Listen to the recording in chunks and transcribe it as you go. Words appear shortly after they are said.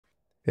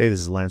Hey,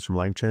 this is Lance from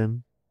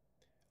LangChain.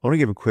 I want to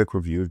give a quick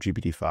review of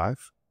GPT-5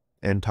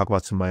 and talk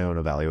about some of my own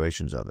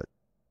evaluations of it.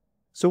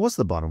 So what's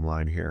the bottom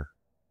line here?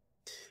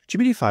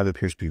 GPT-5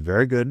 appears to be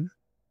very good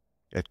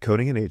at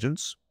coding and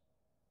agents,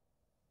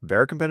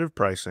 very competitive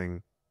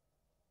pricing,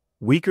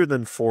 weaker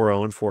than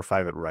 4.0 and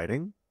 4.5 at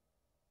writing,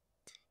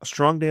 a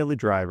strong daily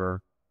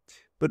driver,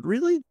 but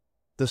really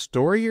the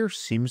story here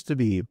seems to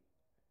be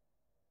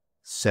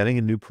setting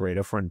a new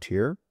Pareto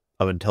frontier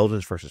of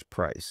intelligence versus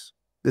price.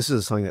 This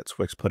is something that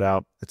Swix put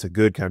out. It's a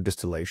good kind of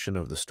distillation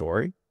of the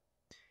story.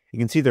 You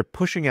can see they're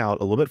pushing out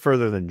a little bit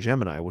further than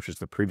Gemini, which is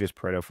the previous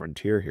Pareto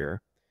frontier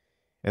here.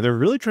 And they're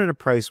really trying to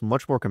price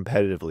much more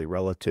competitively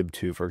relative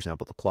to, for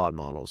example, the Claude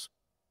models.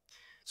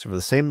 So for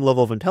the same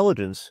level of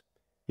intelligence,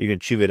 you can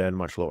achieve it at a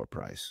much lower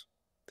price.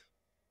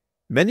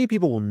 Many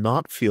people will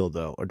not feel,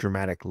 though, a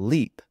dramatic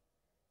leap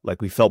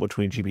like we felt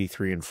between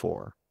GPT-3 and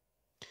 4.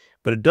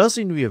 But it does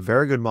seem to be a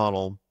very good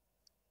model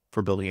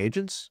for building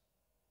agents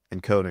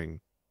and coding.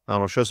 And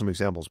I'll show some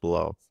examples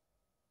below.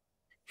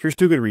 Here's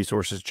two good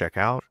resources to check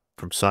out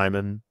from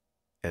Simon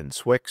and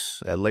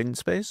Swix at Latent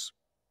Space.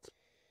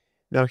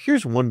 Now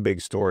here's one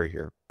big story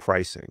here,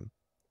 pricing.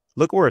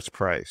 Look where it's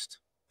priced.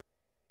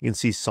 You can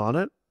see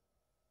Sonnet,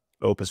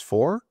 Opus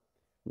 4,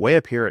 way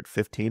up here at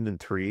 $15 and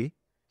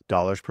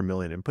 $3 per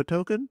million input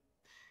token.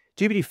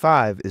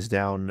 GPT-5 is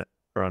down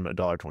around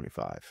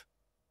 $1.25.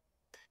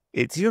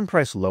 It's even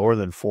priced lower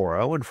than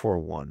 4.0 and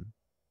 4.1.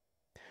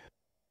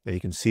 Now you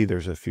can see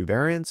there's a few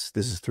variants.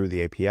 This is through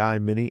the API,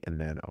 Mini, and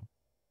Nano.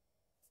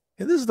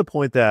 And this is the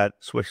point that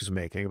Swix is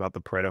making about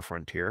the Pareto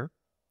frontier.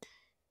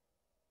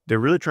 They're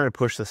really trying to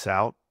push this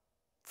out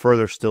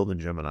further still than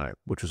Gemini,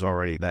 which was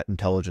already that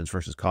intelligence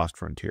versus cost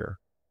frontier.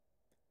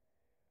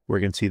 Where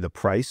you can see the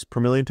price per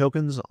million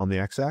tokens on the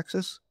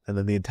x-axis, and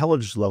then the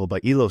intelligence level by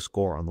ELO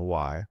score on the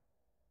y.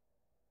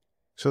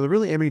 So they're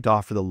really aiming to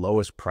offer the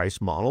lowest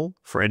price model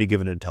for any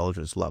given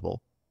intelligence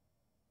level.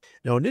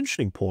 Now, an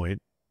interesting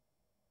point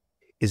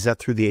is that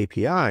through the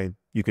API,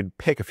 you can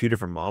pick a few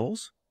different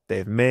models. They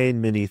have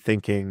Main, Mini,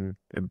 Thinking,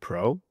 and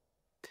Pro.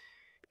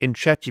 In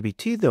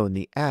ChatGPT, though, in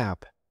the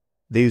app,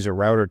 they use a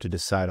router to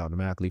decide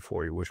automatically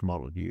for you which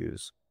model to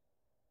use.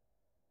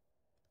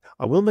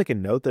 I will make a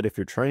note that if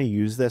you're trying to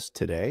use this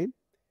today,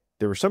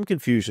 there were some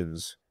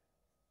confusions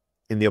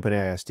in the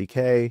OpenAI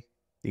SDK.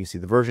 You can see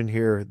the version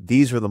here.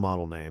 These are the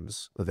model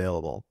names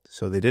available.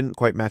 So they didn't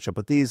quite match up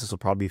with these. This will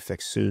probably be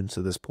fixed soon,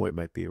 so this point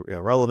might be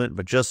irrelevant,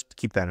 but just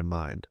keep that in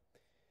mind.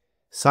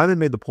 Simon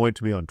made the point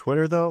to me on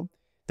Twitter, though,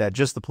 that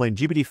just the plain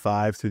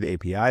GPT-5 through the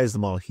API is the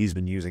model he's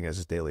been using as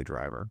his daily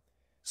driver.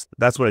 So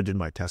that's what I did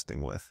my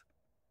testing with.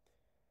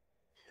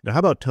 Now, how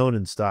about tone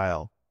and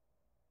style?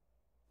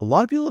 A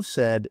lot of people have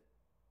said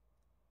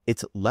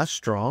it's less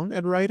strong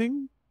at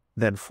writing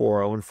than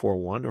 4.0 and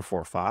 4.1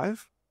 or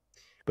 4.5,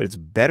 but it's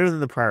better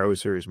than the prior O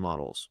series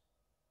models.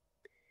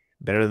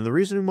 Better than the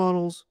reasoning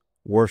models,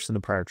 worse than the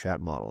prior chat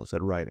models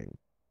at writing.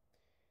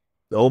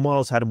 The O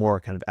models had a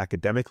more kind of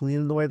academic lean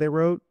in the way they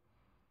wrote.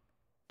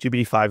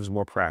 GPT-5 is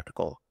more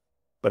practical,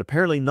 but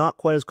apparently not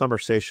quite as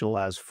conversational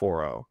as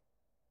 4.0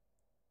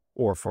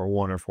 or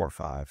 4.1 or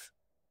 4.5.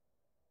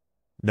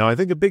 Now, I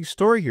think a big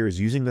story here is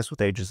using this with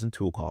agents and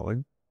tool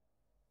calling.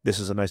 This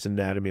is a nice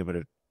anatomy of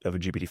a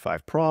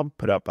GPT-5 prompt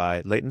put out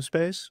by Latent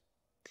Space.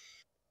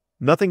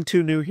 Nothing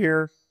too new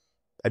here.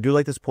 I do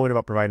like this point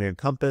about providing a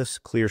compass,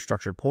 clear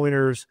structured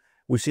pointers.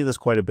 We've seen this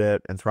quite a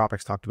bit.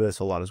 Anthropic's talked about this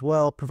a lot as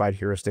well. Provide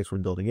heuristics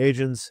when building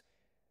agents.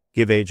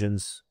 Give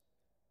agents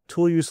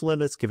tool use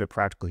limits. Give it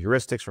practical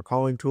heuristics for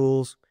calling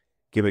tools.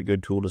 Give it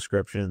good tool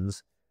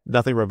descriptions.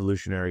 Nothing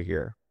revolutionary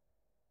here.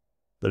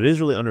 But it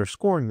is really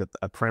underscoring that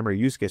a primary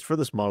use case for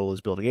this model is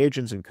building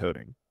agents and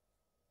coding.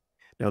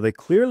 Now, they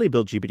clearly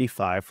built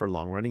GPT-5 for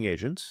long-running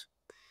agents.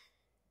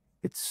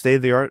 It's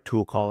state-of-the-art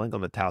tool calling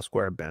on the Tau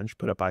Square bench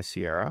put up by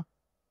Sierra.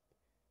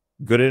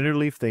 Good at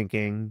interleaf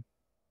thinking,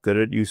 good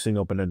at using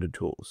open-ended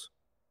tools.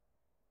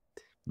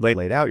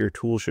 Laid out, your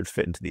tools should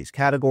fit into these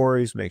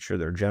categories, make sure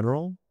they're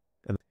general,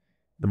 and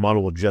the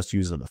model will just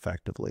use them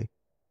effectively.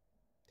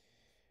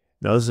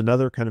 Now, this is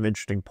another kind of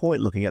interesting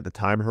point, looking at the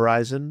time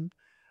horizon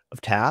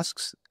of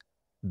tasks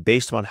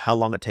based on how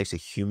long it takes a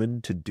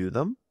human to do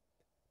them.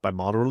 By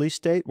model release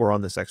date, we're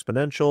on this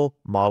exponential.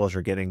 Models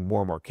are getting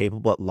more and more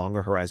capable at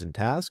longer horizon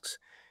tasks.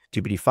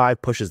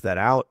 GPT-5 pushes that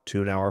out to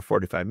 1 hour,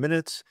 45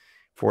 minutes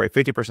for a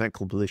 50%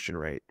 completion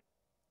rate.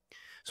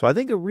 So I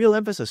think a real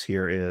emphasis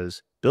here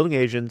is building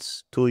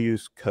agents, tool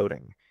use,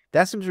 coding.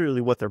 That seems really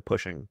what they're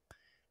pushing,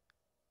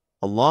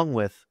 along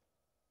with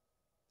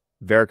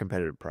very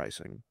competitive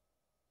pricing.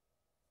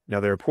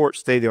 Now, they report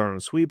state-of-the-art on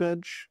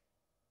Sweetbench.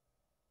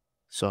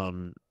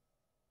 Some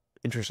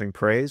interesting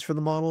praise for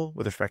the model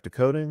with respect to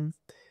coding.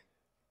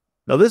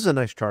 Now, this is a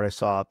nice chart I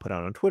saw put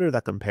out on Twitter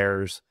that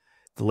compares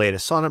the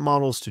latest Sonnet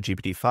models to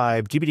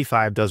GPT-5.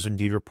 GPT-5 does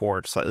indeed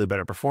report slightly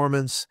better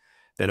performance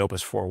than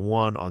Opus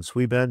 4.1 on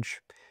Sweetbench.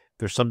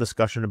 There's some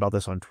discussion about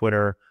this on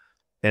Twitter.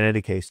 In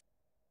any case,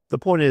 the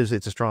point is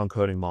it's a strong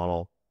coding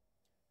model.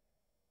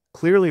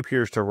 Clearly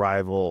appears to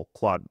rival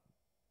Claude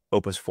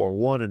Opus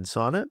 4.1 and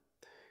Sonnet.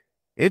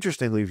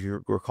 Interestingly, if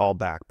you recall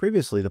back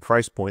previously, the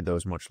price point, though,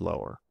 is much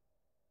lower.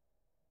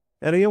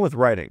 And again, with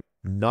writing,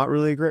 not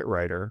really a great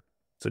writer,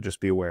 so just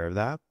be aware of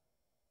that.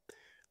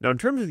 Now, in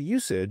terms of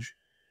usage,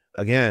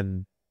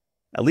 again,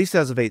 at least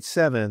as of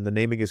 8.7, the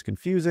naming is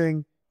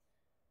confusing.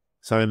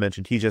 Simon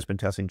mentioned he's just been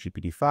testing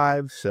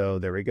GPT-5, so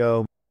there we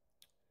go.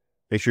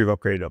 Make sure you've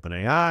upgraded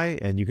OpenAI,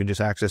 and you can just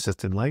access this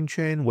in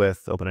LangChain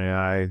with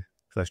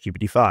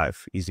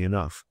OpenAI/GPT-5. Easy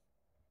enough.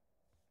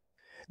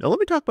 Now, let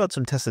me talk about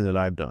some testing that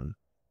I've done.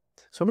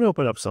 So I'm going to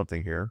open up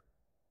something here.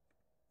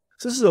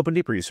 So this is Open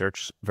Deep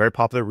Research, very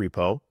popular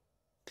repo.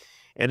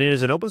 And it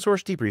is an open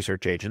source deep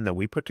research agent that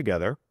we put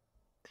together.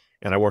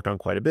 And I worked on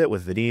quite a bit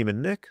with Vadim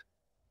and Nick.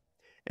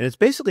 And it's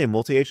basically a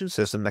multi-agent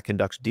system that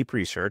conducts deep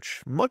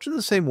research, much in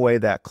the same way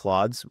that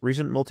Claude's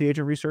recent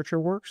multi-agent researcher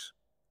works,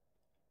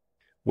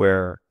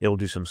 where it'll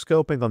do some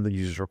scoping on the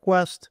user's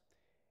request.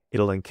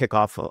 It'll then kick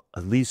off a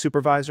lead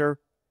supervisor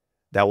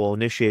that will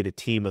initiate a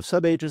team of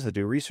sub-agents that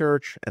do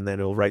research, and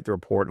then it'll write the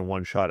report in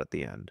one shot at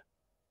the end.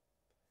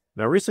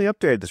 Now, I recently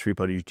updated this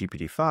repo to use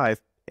GPT-5,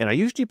 and I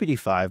use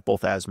GPT-5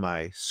 both as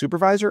my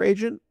supervisor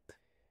agent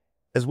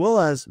as well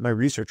as my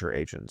researcher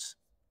agents.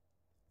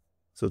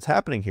 So what's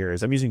happening here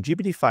is I'm using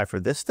GPT-5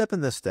 for this step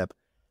and this step.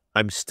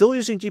 I'm still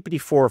using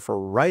GPT-4 for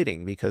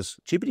writing because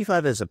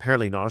GPT-5 is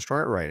apparently not as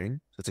strong at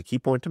writing. So it's a key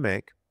point to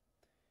make.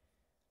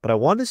 But I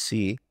want to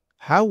see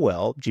how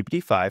well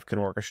GPT-5 can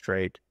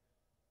orchestrate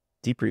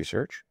deep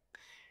research.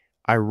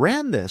 I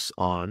ran this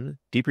on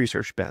Deep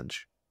Research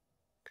Bench.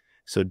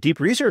 So Deep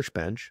Research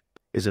Bench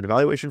is an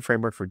evaluation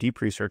framework for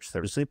deep research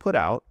that recently put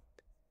out.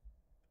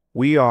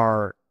 We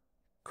are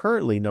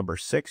currently number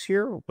 6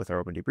 here with our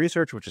Open Deep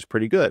Research, which is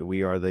pretty good.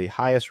 We are the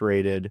highest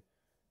rated.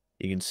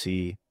 You can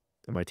see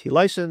MIT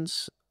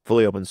license,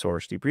 fully open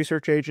source deep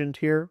research agent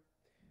here.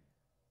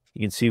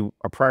 You can see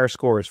our prior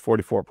score is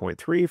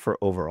 44.3 for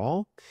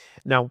overall.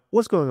 Now,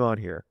 what's going on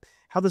here?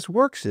 How this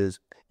works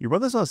is you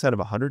run this on a set of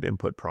 100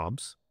 input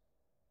prompts,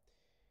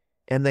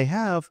 and they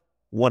have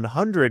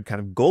 100 kind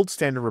of gold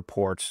standard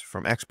reports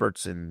from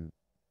experts in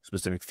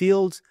specific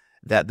fields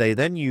that they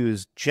then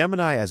use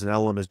Gemini as an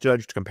LLM as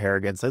judge to compare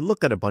against. They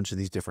look at a bunch of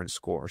these different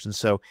scores. And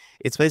so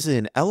it's basically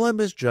an LLM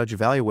as judge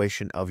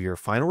evaluation of your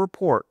final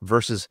report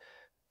versus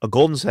a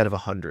golden set of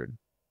 100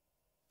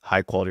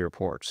 high quality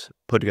reports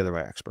put together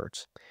by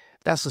experts.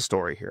 That's the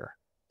story here.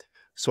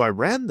 So I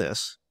ran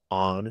this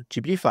on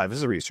GPT-5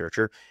 as a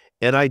researcher,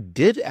 and I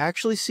did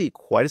actually see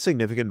quite a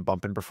significant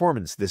bump in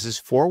performance. This is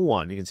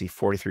 4.1. You can see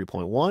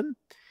 43.1.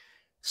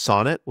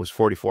 Sonnet was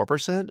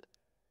 44%.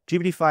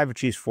 GPT-5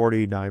 achieves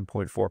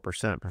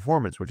 49.4%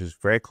 performance, which is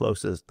very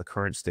close to the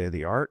current state of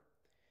the art.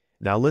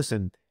 Now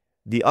listen,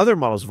 the other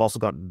models have also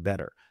gotten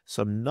better.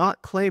 So I'm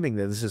not claiming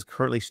that this is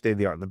currently state of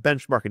the art in the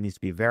benchmark. It needs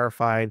to be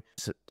verified.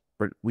 So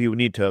we would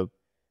need to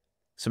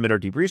submit our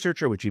deep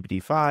researcher with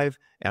GPT-5,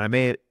 and I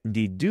may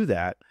indeed do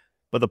that.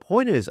 But the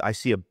point is, I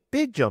see a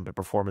big jump in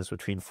performance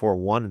between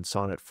 4.1 and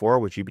Sonnet 4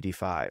 with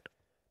GPT-5.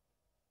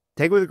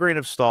 Take it with a grain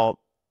of salt,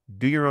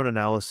 do your own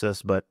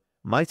analysis, but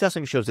my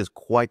testing shows it's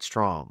quite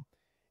strong.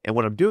 And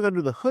what I'm doing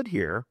under the hood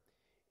here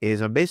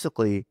is I'm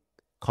basically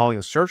calling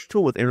a search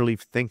tool with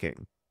interleaved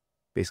thinking.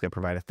 Basically, I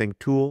provide a think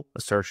tool,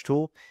 a search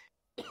tool.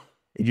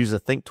 It uses a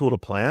think tool to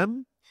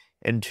plan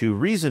and to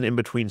reason in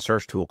between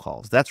search tool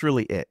calls. That's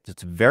really it.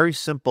 It's a very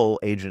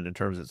simple agent in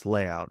terms of its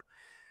layout.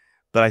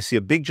 But I see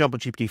a big jump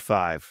with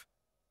GPT-5.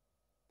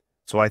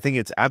 So I think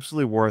it's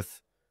absolutely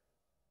worth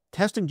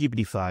testing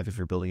GPT-5 if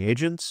you're building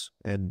agents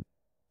and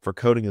for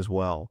coding as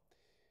well.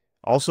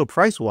 Also,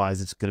 price-wise,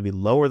 it's going to be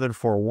lower than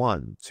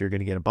 4.1, so you're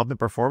going to get a bump in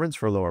performance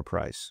for a lower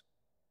price.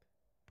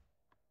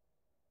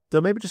 So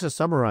maybe just to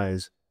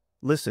summarize,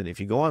 listen, if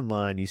you go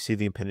online, you see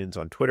the opinions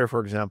on Twitter,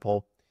 for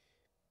example,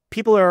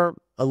 people are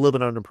a little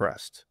bit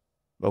unimpressed.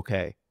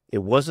 Okay, it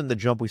wasn't the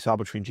jump we saw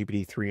between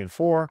GPT-3 and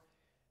 4,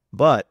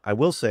 but I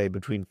will say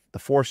between the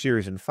 4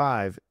 series and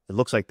 5, it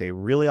looks like they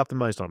really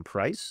optimized on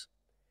price.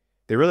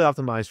 They really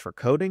optimized for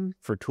coding,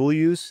 for tool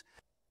use.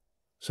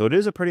 So it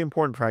is a pretty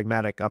important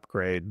pragmatic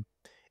upgrade.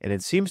 And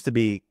it seems to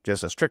be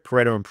just a strict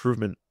Pareto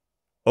improvement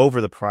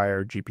over the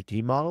prior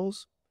GPT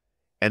models.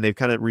 And they've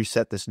kind of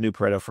reset this new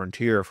Pareto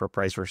frontier for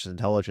price versus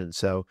intelligence.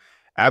 So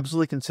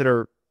absolutely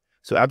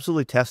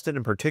test it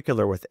in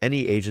particular with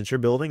any agents you're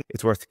building.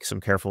 It's worth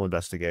some careful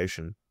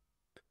investigation.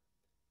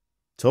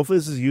 So hopefully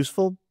this is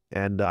useful,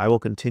 and I will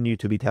continue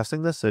to be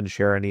testing this and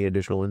share any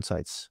additional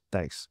insights.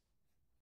 Thanks.